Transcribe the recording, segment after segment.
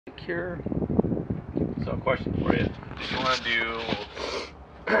secure. So, question for you. Did you want to do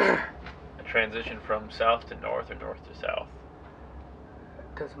a transition from south to north or north to south?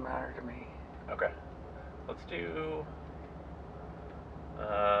 It doesn't matter to me. Okay. Let's do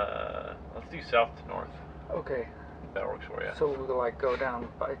south to north. Okay. If that works for you. So we'll like go down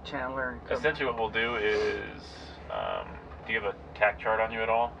by Chandler and come. Essentially what we'll do is, do you have a TAC chart on you at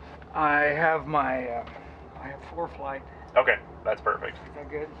all? I have my, I have ForeFlight. Okay, that's perfect. Is that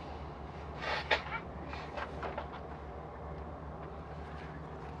good?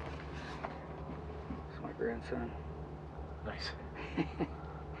 It's my grandson. Nice. Let's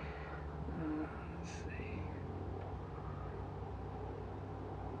see.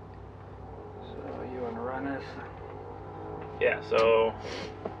 So you want to run this? Yeah, so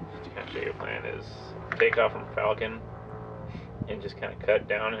just to kind of show you a plan is take off from Falcon and just kind of cut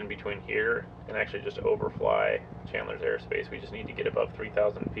down in between here and actually just overfly Chandler's airspace. We just need to get above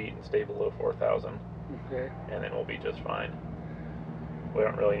 3,000 feet and stay below 4,000. Okay. And then we'll be just fine. We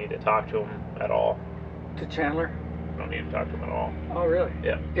don't really need to talk to him at all. To Chandler? We don't need to talk to him at all. Oh, really?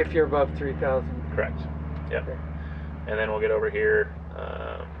 Yeah. If you're above 3,000? Correct. Yep. Okay. And then we'll get over here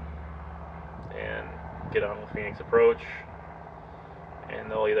and get on with Phoenix Approach. And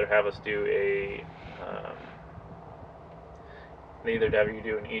they'll either have us do a, they either have you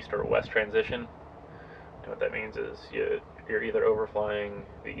do an east or west transition. And what that means is you're either overflying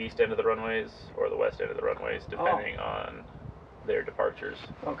the east end of the runways or the west end of the runways, depending on their departures.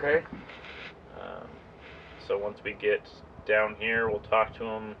 Okay. So once we get down here, we'll talk to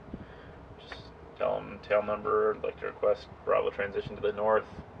them. Just tell them tail number, like to request Bravo transition to the north.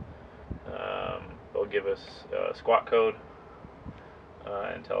 They'll give us a squawk code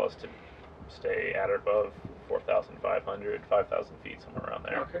and tell us to stay at or above 4,500, 5,000 feet, somewhere around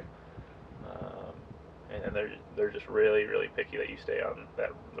there. Okay. And then they're just really, really picky that you stay on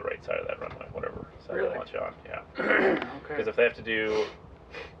the right side of that runway, whatever side Really? they want you on. Yeah. Okay. Because if they have to do,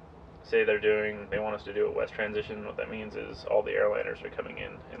 say they want us to do a west transition, what that means is all the airliners are coming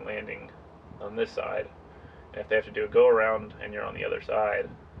in and landing on this side. And if they have to do a go around and you're on the other side,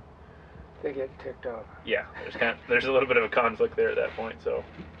 They get ticked off. yeah, there's a little bit of a conflict there at that point. So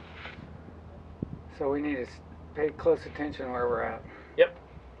So we need to pay close attention where we're at. Yep.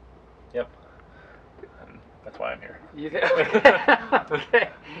 And that's why I'm here. You okay.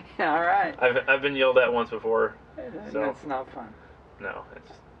 All right. I've been yelled at once before. So That's not fun. no,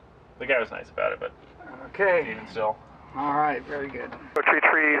 the guy was nice about it, but Okay. even still. All right. Very good. Tree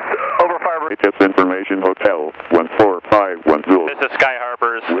trees over fire. ATIS information hotel 14510. This is Sky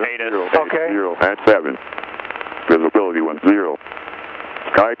Harper's ATIS. Okay. 0 at 7. Visibility 10.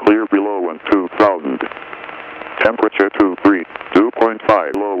 Sky clear below 12,000. Temperature 23.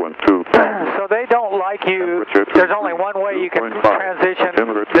 2.5 below 12,000. So they don't like you. Temperature There's only one way you can 2.5. transition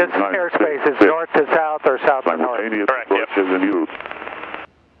Altimeter this 296. airspace. It's north to south or south to north. Simultaneous Correct, yep. approach is in use.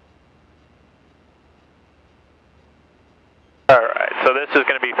 Alright, so this is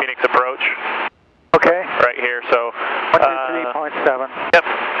going to be Phoenix Approach Okay. right here. So, 123.7. yep.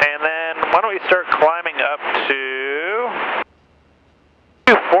 And then why don't we start climbing up to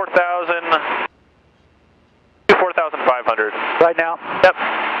 4,500. Right now. Yep.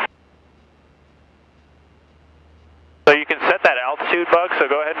 So you can set that altitude bug, so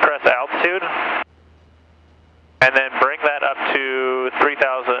go ahead and press altitude. And then bring that up to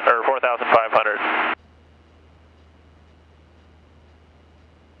 3,000 or 4,500.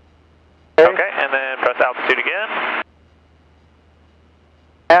 Okay, and then press altitude again.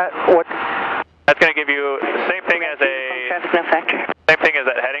 At what? That's going to give you the same thing as same thing as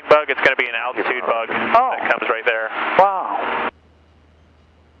that heading bug. It's going to be an altitude bug that comes right there. Wow.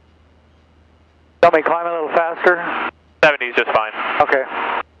 Tell me, climb a little faster. 70 is just fine. Okay.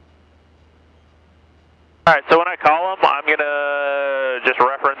 All right, so when I call them, I'm going to just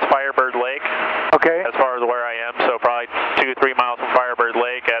reference Firebird Lake Okay. as far as where I am. So probably 2-3 miles from Firebird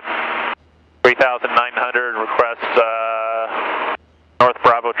Lake at 3,900. Request North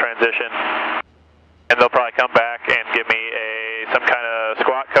Bravo transition, and they'll probably come back and give me some kind of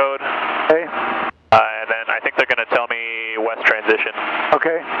squawk code. Okay. And then I think they're going to tell me west transition.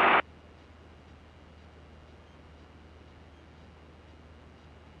 Okay.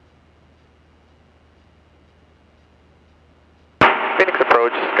 Phoenix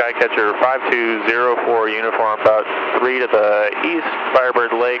Approach, Skycatcher 5204 uniform, about 3 to the east,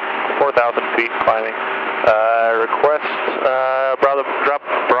 Firebird Lake, 4,000 feet climbing. Request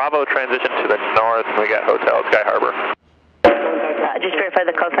Bravo transition to the north. We got Hotel Sky Harbor. Just verify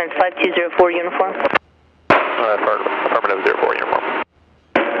the call sign 5204 uniform. Affirmative 04 uniform.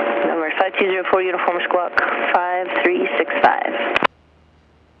 Number 5204 uniform squawk 5365.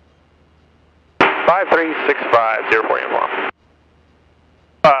 5365, 04 uniform.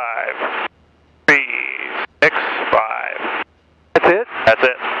 5, 3, 6, 5. That's it? That's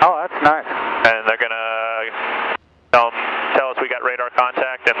it. Oh, that's nice. And they're gonna tell us we got radar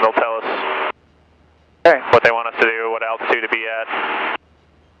contact, and they'll tell us what they want us to do, what altitude to be at.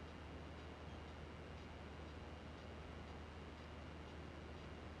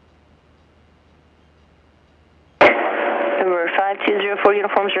 Number 5204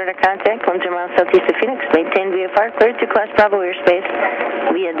 uniforms radar contact, 10 miles southeast of Phoenix. Maintain VFR, cleared to class Bravo airspace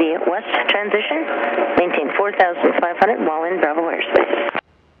via the west transition. Maintain 4,500 while in Bravo airspace.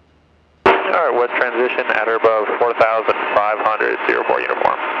 Alright, west transition at or above 4,500, 04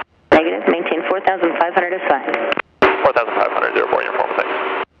 uniform. Negative, maintain 4,500 is fine. 4,500, 04 uniform, thanks.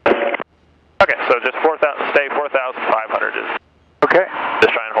 Okay, so just stay 4,500 is. Okay.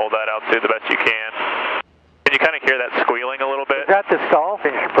 Just try and hold that altitude the best you can. Can you kind of hear that squealing a little bit? Is that the stall?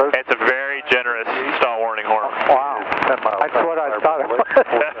 It's a very generous stall warning horn. Wow. That's what I thought it was.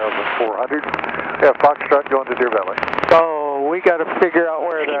 4,400. Yeah, Foxtrot going to Deer Valley. So we got to figure out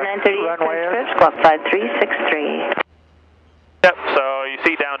where the runway is. Squawk 5363. Yep, so you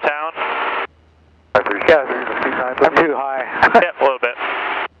see downtown? Yes. I'm too high. Yep, a little bit.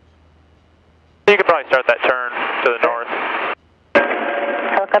 You could probably start that turn to the north.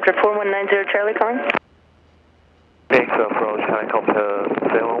 Helicopter 4190 Charlie calling. Phoenix approach, helicopter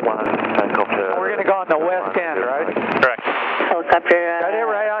 01, helicopter... We're going to go on the west end, right? Correct. Helicopter Got it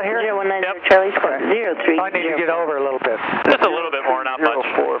right out here? 0190 Yep. Charlie, squawk 03. I need to get over a little bit. Just a little bit more, not much.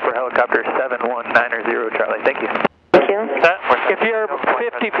 04 for helicopter 7190 Charlie, thank you. Thank you. That? If you're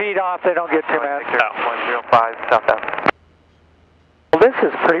 50 feet off, they don't get too mad. 105 southbound. Well, this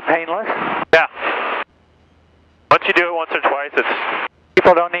is pretty painless. Yeah. Once you do it once or twice, it's...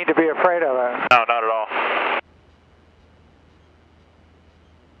 People don't need to be afraid of it. No, not at all.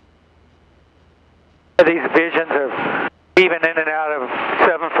 These visions of even in and out of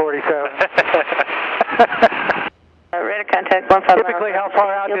 747. Radar contact 15. Typically, how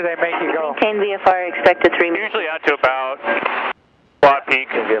far out do they make you go? Maintain VFR expected 3 minutes. Usually out to about Squawk Peak.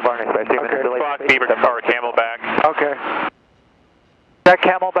 Okay. Squawk Peak or Camelback. Okay. Is that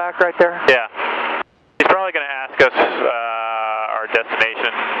Camelback right there? Yeah. She's probably going to ask us our destination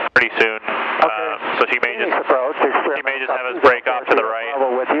pretty soon. Okay. So she may just have us break off to the right.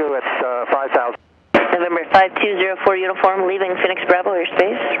 With you, it's 5,000. November 5204 uniform leaving Phoenix Bravo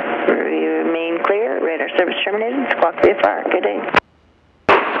airspace. Remain clear. Radar service terminated. Squawk VFR. Good day.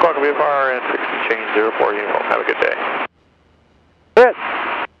 Squawk VFR and 60 change 04 uniform. Have a good day. Good.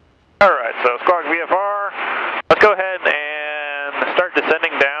 Alright, so Squawk VFR. Let's go ahead and start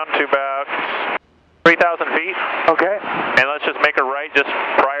descending down to about 3,000 feet. Okay. And let's just make a right just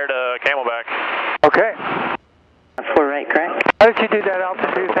prior to Camelback. Okay. 4 right, correct? How did you do that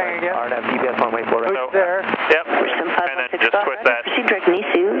altitude thing again? RNAV GPS 184 right. Who's there? Yep. And then just twist that. Proceed direct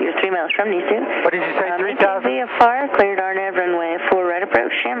Nisu. You're 3 miles from Nisu. What did you say, 3,000? VFR, cleared RNAV runway 4 right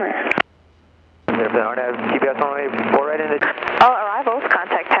approach, Shammer. RNAV GPS 184 right into... All arrivals,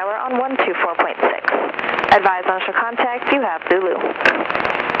 contact tower on 124.6. Advise initial contact, you have Zulu.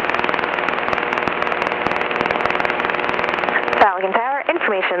 Falcon Tower,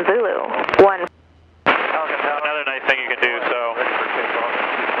 information Zulu. 1. Another nice thing you can do, so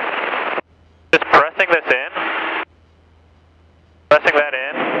just pressing this in, pressing that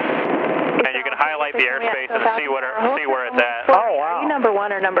in, and you can highlight the airspace and see where it's at. Oh, wow. Are you number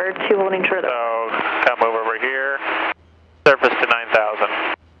 1 or number 2 holding true? So come over here, surface to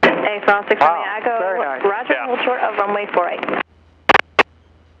 9,000. Thanks, Ron 6 Wow, I go. very nice. Roger, Yeah. hold short of runway 48.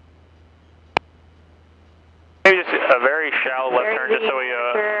 Maybe just a very shallow left turn just so we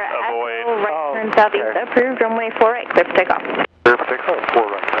avoid. Right turn southeast, approved runway 48, clear for takeoff. Clear for takeoff, 4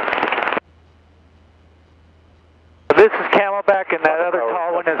 right. This is Camelback, and that other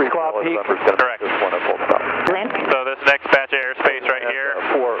tall one is Squaw Peak. Correct. Land. So this next batch of airspace right here,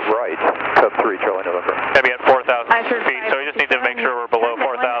 4 right, to 3 Charlie November. gonna be at 4,000 I heard feet. So we just need to make sure we're below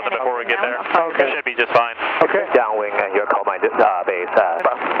 4,000 before we get there. Okay. It should be just fine. Okay. Downwind, your call my base.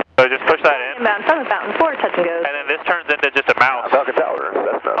 So just push that in, Inbound, Southern Mountain 4, touch and goes. and then this turns into just a mouse. Falcon Tower,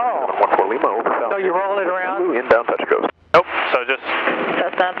 that's not. Oh. 14 Lima, over So you roll it around? Inbound touch goes. Nope. So just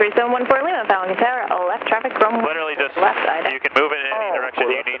Cessna 3714 Lima, Falcon Tower, left traffic, runway literally just left side. you can move it in any direction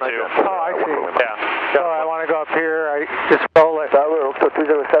you need to. Oh, I see. Yeah. So I want to go up here, I just roll it. Tower, 207,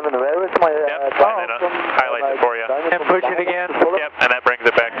 where is my... Yep. And then